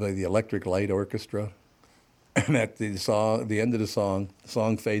by the Electric Light Orchestra. And at the end of the song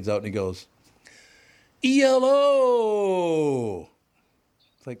fades out, and he goes, ELO!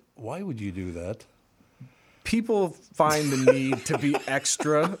 It's like, why would you do that? People find the need to be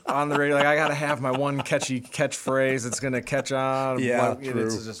extra on the radio. Like, I got to have my one catchy catchphrase that's going to catch on. Yeah, true.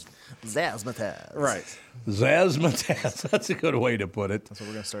 It's just Zazzmatazz. right. Zazzmatazz. That's a good way to put it. That's what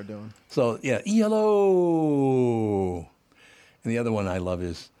we're going to start doing. So, yeah, ELO. And the other one I love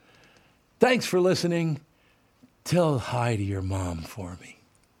is, thanks for listening. Tell hi to your mom for me.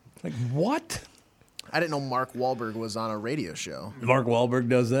 Like, what? I didn't know Mark Wahlberg was on a radio show. Mark Wahlberg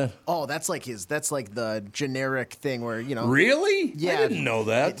does that? Oh, that's like the generic thing where, you know. Really? Yeah. I didn't know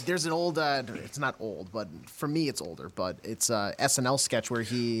that. There's an old, it's not old, but for me it's older, but it's a SNL sketch where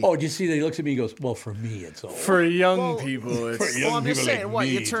he. Oh, did you see that he looks at me and goes, well, for me it's old. For young people, it's. For young I'm just people saying, like what,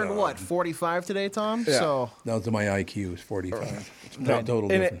 me, you turned Tom. 45 today, Tom? Yeah. So. No, to my IQ is 45. It's total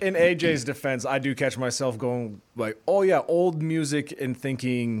difference. In AJ's defense, I do catch myself going like, oh yeah, old music and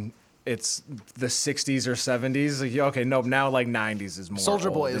thinking it's the 60s or 70s. Like, okay, nope, now like 90s is more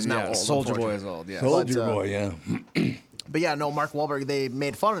Soldier Boy old. is now old. Soldier Boy is old, yeah. Soldier Boy, yeah. But yeah, no, Mark Wahlberg, they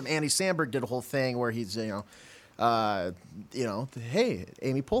made fun of him. Andy Samberg did a whole thing where he's, hey, Amy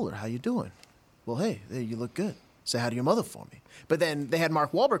Poehler, how you doing? Well, hey, you look good. Say hi to your mother for me. But then they had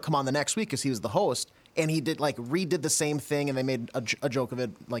Mark Wahlberg come on the next week because he was the host, and he did redid the same thing, and they made a joke of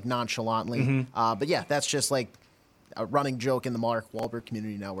it like nonchalantly. Mm-hmm. But yeah, that's just like a running joke in the Mark Wahlberg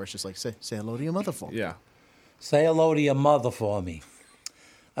community now where it's just like, say hello to your mother for me. Yeah. Say hello to your mother for me.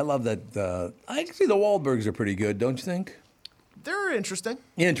 I love that. Actually, the Wahlbergs are pretty good, don't you think? They're interesting.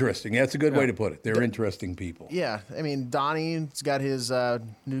 Interesting. That's a good way to put it. They're interesting people. Yeah. I mean, Donnie's got his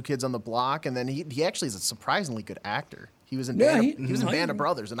New Kids on the Block, and then he actually is a surprisingly good actor. He was in Band of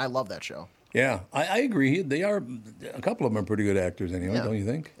Brothers, and I love that show. Yeah, I agree. They are, a couple of them are pretty good actors anyway, don't you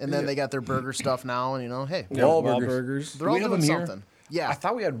think? And then they got their burger stuff now, and hey. Wahlburgers. They're all doing something. Yeah. I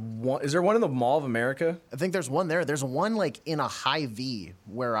thought we had one. Is there one in the Mall of America? I think there's one there. There's one in a Hy-Vee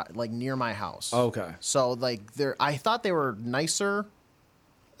where near my house. Okay. So I thought they were nicer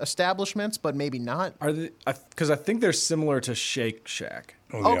establishments, but maybe not. Are they? Because I think they're similar to Shake Shack.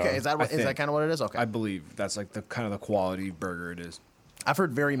 Okay, is that kind of what it is? Okay. I believe that's the kind of the quality burger it is. I've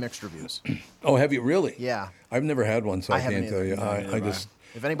heard very mixed reviews. Oh, have you really? Yeah. I've never had one, so I can't tell you. I just.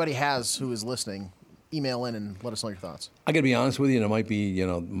 If anybody has who is listening, email in and let us know your thoughts. I got to be honest with you, and it might be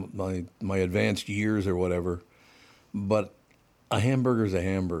my advanced years or whatever, but a hamburger's a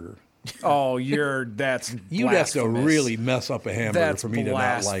hamburger. Oh, that's you'd have to really mess up a hamburger for me to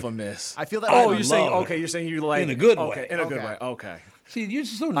not like. I feel that. Oh, you're saying you like in a good way. In a good way. Okay. See, you're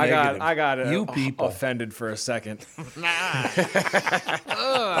just so negative. I got you people offended for a second. I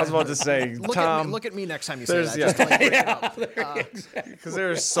was about to say, Tom. Look at me next time you say that. Because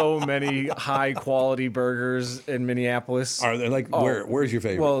there's so many high quality burgers in Minneapolis. Are there where's your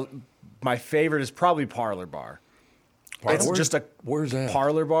favorite? Well, my favorite is probably Parlor Bar. Where's that?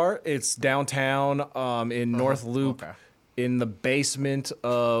 Parlor Bar. It's downtown in North Loop, in the basement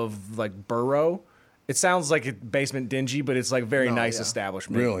of Burrow. It sounds like a basement dingy, but it's very nice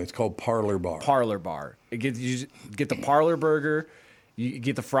establishment. Really, it's called Parlor Bar. Parlor Bar. You get the parlor burger. You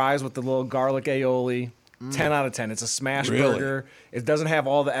get the fries with the little garlic aioli. 10 out of 10. It's a smash burger. It doesn't have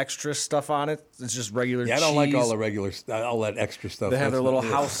all the extra stuff on it. It's just regular cheese. Yeah, I don't like all that extra stuff. They have their little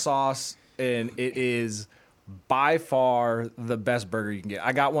house sauce, and it is by far the best burger you can get.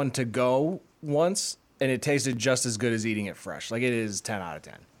 I got one to go once, and it tasted just as good as eating it fresh. It is 10 out of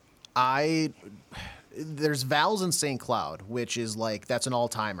 10. There's Val's in St. Cloud, which is that's an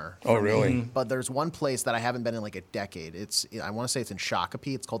all-timer. Oh, really? Mm-hmm. But there's one place that I haven't been in a decade. I want to say it's in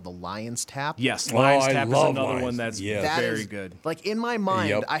Shakopee. It's called the Lion's Tap. Yes, Lion's Tap is another one that's very good. In my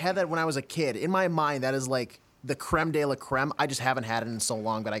mind, I had that when I was a kid. In my mind, that is the creme de la creme. I just haven't had it in so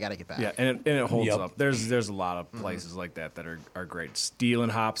long, but I got to get back. Yeah, and it holds up. There's a lot of places like that are great. Steel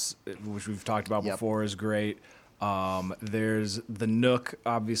and Hops, which we've talked about before, is great. There's the Nook,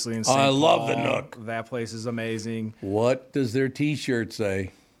 obviously, in St. Paul. I love the Nook. That place is amazing. What does their T-shirt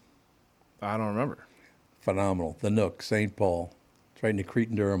say? I don't remember. Phenomenal. The Nook, St. Paul. It's right in the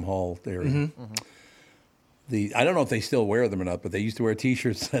Cretin-Durham Hall area. Mm-hmm. Mm-hmm. I don't know if they still wear them or not, but they used to wear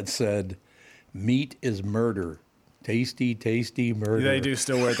T-shirts that said, "Meat is murder. Tasty, tasty murder." They do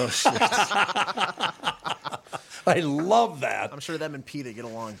still wear those shirts. I love that. I'm sure them and Peter get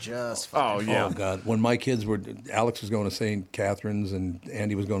along just fine. Oh, yeah. Oh, God. When my kids Alex was going to St. Catherine's and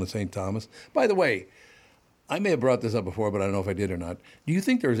Andy was going to St. Thomas. By the way, I may have brought this up before, but I don't know if I did or not. Do you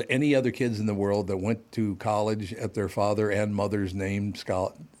think there's any other kids in the world that went to college at their father and mother's named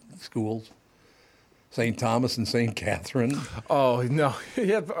schools? St. Thomas and St. Catherine? Oh, no.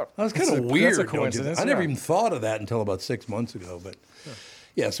 Yeah, that was kind of weird. That's a coincidence. I never even thought of that until about 6 months ago, but...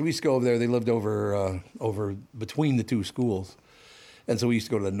 Yeah, so we used to go over there. They lived over between the two schools. And so we used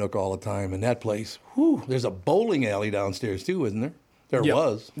to go to the Nook all the time. And that place, there's a bowling alley downstairs too, isn't there? There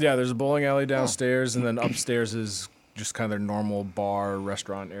was. Yeah, there's a bowling alley downstairs, and then upstairs is just kind of their normal bar,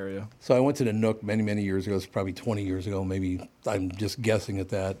 restaurant area. So I went to the Nook many, many years ago. It's probably 20 years ago, maybe. I'm just guessing at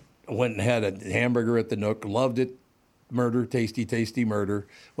that. I went and had a hamburger at the Nook, loved it. Murder, tasty, tasty murder.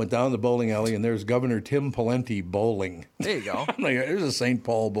 Went down the bowling alley, and there's Governor Tim Pawlenty bowling. There you go. I'm like, there's a St.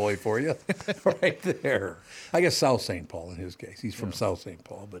 Paul boy for you right there. I guess South St. Paul in his case. He's from South St.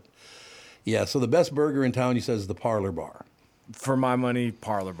 Paul. But, yeah, so the best burger in town, he says, is the Parlor Bar. For my money,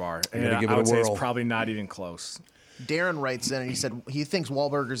 Parlor Bar. And I would say it's probably not even close. Darren writes in, and he said he thinks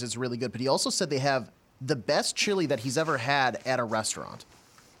Wahlburgers is really good, but he also said they have the best chili that he's ever had at a restaurant.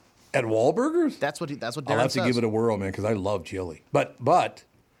 At Wahlburgers? That's what Darren says. I'll have to give it a whirl, man, because I love chili. But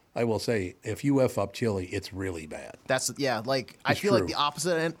I will say, if you F up chili, it's really bad. I feel like the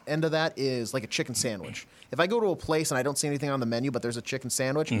opposite end of that is like a chicken sandwich. If I go to a place and I don't see anything on the menu, but there's a chicken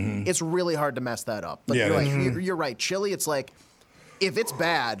sandwich, it's really hard to mess that up. But you're right. Chili, it's like, if it's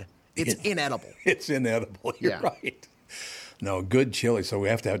bad, it's inedible. It's inedible. You're right. No, good chili. So we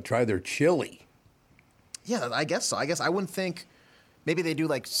have to try their chili. Yeah, I guess so. I guess I wouldn't think... Maybe they do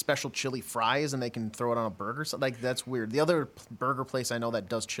like special chili fries and they can throw it on a burger. So, like, that's weird. The other burger place I know that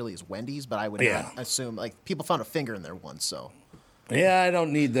does chili is Wendy's, but I would not assume, like, people found a finger in there once, so. Yeah, I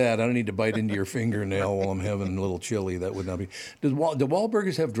don't need that. I don't need to bite into your fingernail while I'm having a little chili. That would not be. Do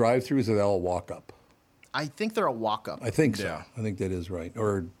Wahlburgers have drive-thrus or are they all walk-up? I think they're a walk-up. I think so. Yeah. I think that is right.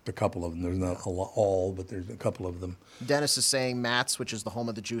 Or a couple of them. There's not all, but there's a couple of them. Dennis is saying Matt's, which is the home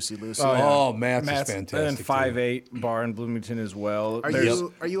of the Juicy Lucy. Oh, Matt's is fantastic. And then 5-8 bar in Bloomington as well. Are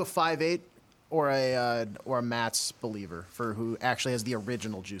you a 5-8 or a Matt's believer for who actually has the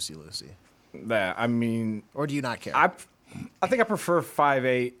original Juicy Lucy? Or do you not care? I think I prefer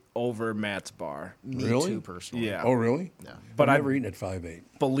 5-8 over Matt's bar. Me too, personally. Yeah. Oh, really? No. But I've never eaten at 5-8.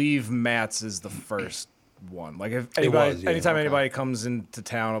 Believe Matt's is the first one. Like if anytime anybody comes into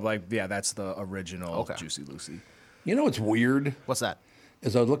town, I'm like, yeah, that's the original Juicy Lucy. You know what's weird? What's that?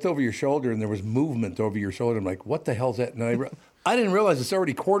 As I looked over your shoulder and there was movement over your shoulder, I'm like, what the hell's that? And I didn't realize it's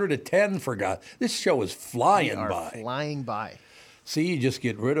already 9:45. Forgot. This show is flying by. Flying by. See, you just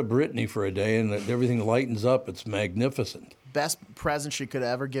get rid of Brittany for a day and everything lightens up. It's magnificent. Best present she could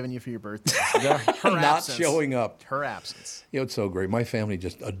have ever given you for your birthday. Her not showing up. Her absence. You know, it's so great. My family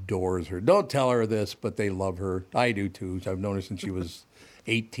just adores her. Don't tell her this, but they love her. I do, too. I've known her since she was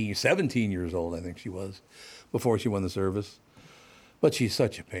 17 years old, I think she was, before she won the service. But she's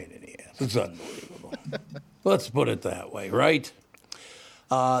such a pain in the ass. It's unbelievable. Let's put it that way, right?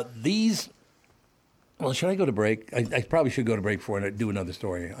 Well, should I go to break? I probably should go to break before I do another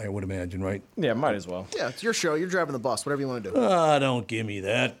story, I would imagine, right? Yeah, might as well. Yeah, it's your show. You're driving the bus. Whatever you want to do. Don't give me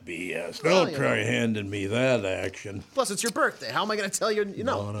that BS. Don't try handing me that action. Plus, it's your birthday. How am I going to tell you?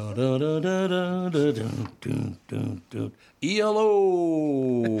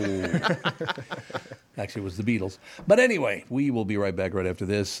 ELO. Actually, it was the Beatles. But anyway, we will be right back right after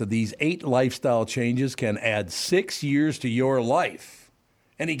this. So these 8 lifestyle changes can add 6 years to your life.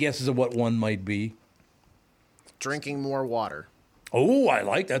 Any guesses of what one might be? Drinking more water. Oh, I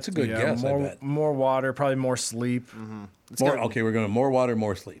like that's a good guess. I bet. More water, probably more sleep. Mm-hmm. We're going to more water,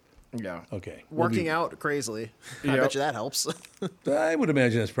 more sleep. Yeah. Okay. Working out crazily. I bet you that helps. I would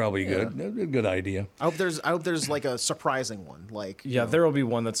imagine that's probably good. A good idea. I hope there's like a surprising one. Like there will be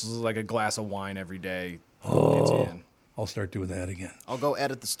one that's like a glass of wine every day. I'll start doing that again. I'll go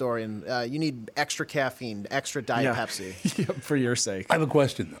edit the story, and you need extra caffeine, extra Diet Pepsi. For your sake. I have a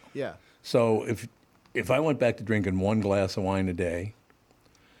question though. Yeah. So if I went back to drinking 1 glass of wine a day,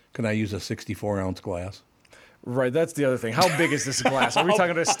 can I use a 64-ounce glass? Right, that's the other thing. How big is this glass? Are we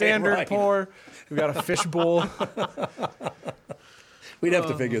talking a standard pour? We got a fish bowl. We'd have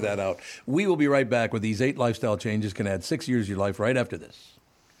to figure that out. We will be right back with these 8 lifestyle changes can add 6 years to your life right after this.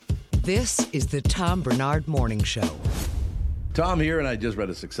 This is the Tom Barnard Morning Show. Tom here, and I just read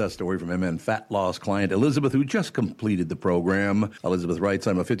a success story from MN Fat Loss client Elizabeth, who just completed the program. Elizabeth writes,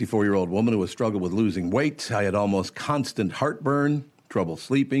 I'm a 54-year-old woman who has struggled with losing weight. I had almost constant heartburn, trouble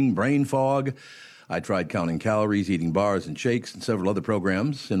sleeping, brain fog. I tried counting calories, eating bars and shakes, and several other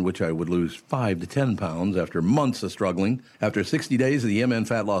programs in which I would lose 5 to 10 pounds after months of struggling. After 60 days of the MN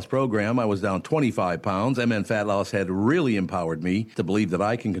Fat Loss program, I was down 25 pounds. MN Fat Loss had really empowered me to believe that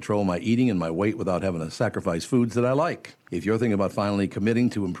I can control my eating and my weight without having to sacrifice foods that I like. If you're thinking about finally committing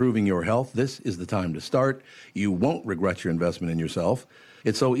to improving your health, this is the time to start. You won't regret your investment in yourself.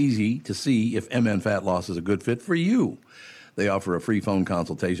 It's so easy to see if MN Fat Loss is a good fit for you. They offer a free phone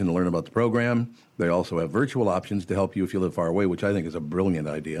consultation to learn about the program. They also have virtual options to help you if you live far away, which I think is a brilliant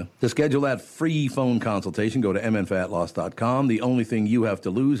idea. To schedule that free phone consultation, go to mnfatloss.com. The only thing you have to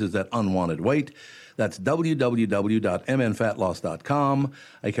lose is that unwanted weight. That's www.mnfatloss.com.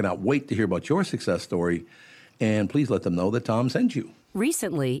 I cannot wait to hear about your success story, and please let them know that Tom sent you.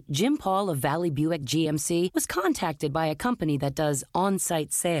 Recently, Jim Paul of Valley Buick GMC was contacted by a company that does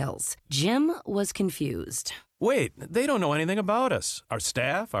on-site sales. Jim was confused. Wait, they don't know anything about us, our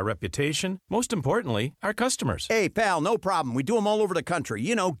staff, our reputation, most importantly, our customers. Hey, pal, no problem. We do them all over the country.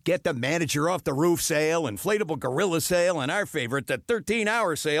 You know, get the manager off the roof sale, inflatable gorilla sale, and our favorite, the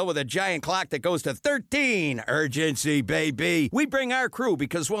 13-hour sale with a giant clock that goes to 13. Urgency, baby. We bring our crew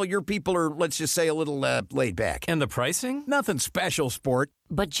because, well, your people are, let's just say, a little laid back. And the pricing? Nothing special, sport.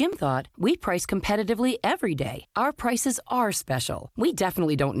 But Jim thought we price competitively every day. Our prices are special. We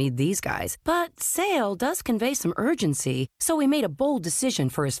definitely don't need these guys. But sale does convey some urgency, so we made a bold decision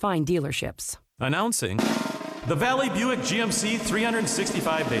for his fine dealerships. Announcing the Valley Buick GMC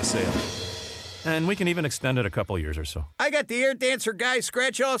 365-day sale. And we can even extend it a couple years or so. I got the air dancer guy,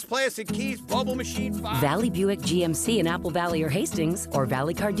 scratch-offs, plastic keys, bubble machine 5. Valley Buick GMC in Apple Valley or Hastings or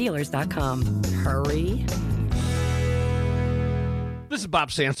valleycardealers.com. Hurry. This is Bob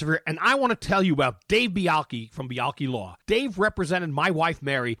Sansevier, and I want to tell you about Dave Bialke from Bialke Law. Dave represented my wife,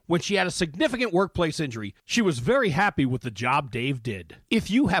 Mary, when she had a significant workplace injury. She was very happy with the job Dave did.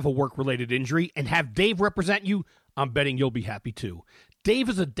 If you have a work-related injury and have Dave represent you, I'm betting you'll be happy too. Dave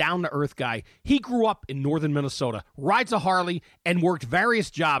is a down-to-earth guy. He grew up in northern Minnesota, rides a Harley, and worked various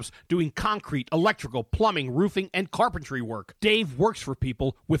jobs doing concrete, electrical, plumbing, roofing, and carpentry work. Dave works for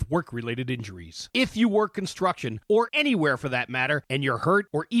people with work-related injuries. If you work construction, or anywhere for that matter, and you're hurt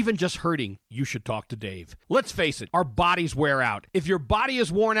or even just hurting, you should talk to Dave. Let's face it, our bodies wear out. If your body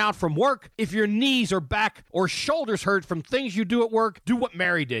is worn out from work, if your knees or back or shoulders hurt from things you do at work, do what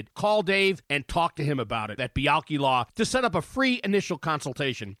Mary did. Call Dave and talk to him about it at Bialke Law to set up a free initial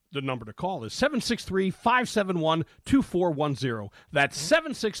consultation. The number to call is 763-571-2410. That's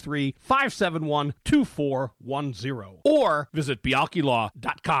 763-571-2410. Or visit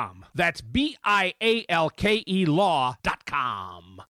BialkeLaw.com. That's BIALKE Law.com.